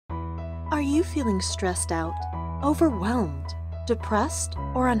Are you feeling stressed out, overwhelmed, depressed,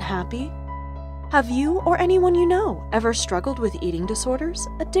 or unhappy? Have you or anyone you know ever struggled with eating disorders,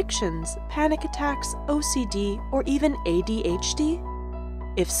 addictions, panic attacks, OCD, or even ADHD?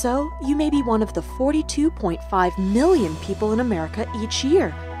 If so, you may be one of the 42.5 million people in America each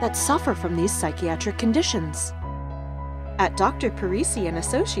year that suffer from these psychiatric conditions. At Dr. Parisi and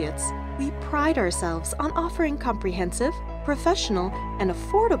Associates, we pride ourselves on offering comprehensive, professional, and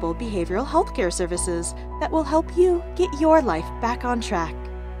affordable behavioral healthcare services that will help you get your life back on track.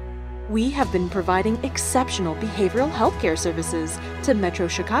 We have been providing exceptional behavioral healthcare services to Metro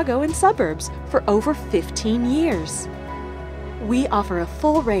Chicago and suburbs for over 15 years. We offer a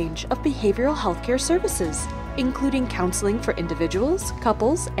full range of behavioral healthcare services, including counseling for individuals,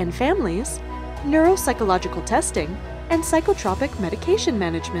 couples, and families, neuropsychological testing, and psychotropic medication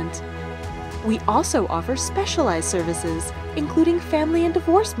management. We also offer specialized services, including family and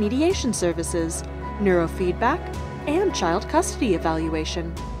divorce mediation services, neurofeedback, and child custody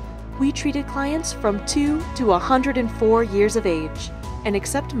evaluation. We treated clients from 2 to 104 years of age and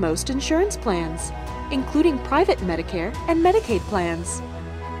accept most insurance plans, including private Medicare and Medicaid plans.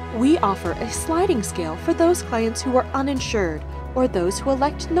 We offer a sliding scale for those clients who are uninsured or those who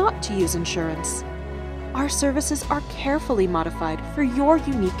elect not to use insurance. Our services are carefully modified for your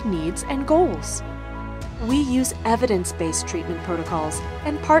unique needs and goals. We use evidence-based treatment protocols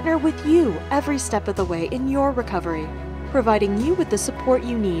and partner with you every step of the way in your recovery, providing you with the support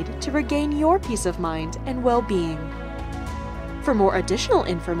you need to regain your peace of mind and well-being. For more additional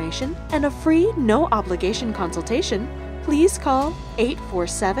information and a free, no-obligation consultation, please call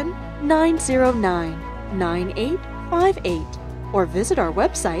 847-909-9858 or visit our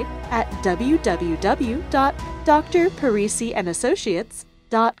website at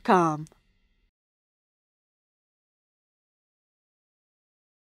www.drparisiandassociates.com.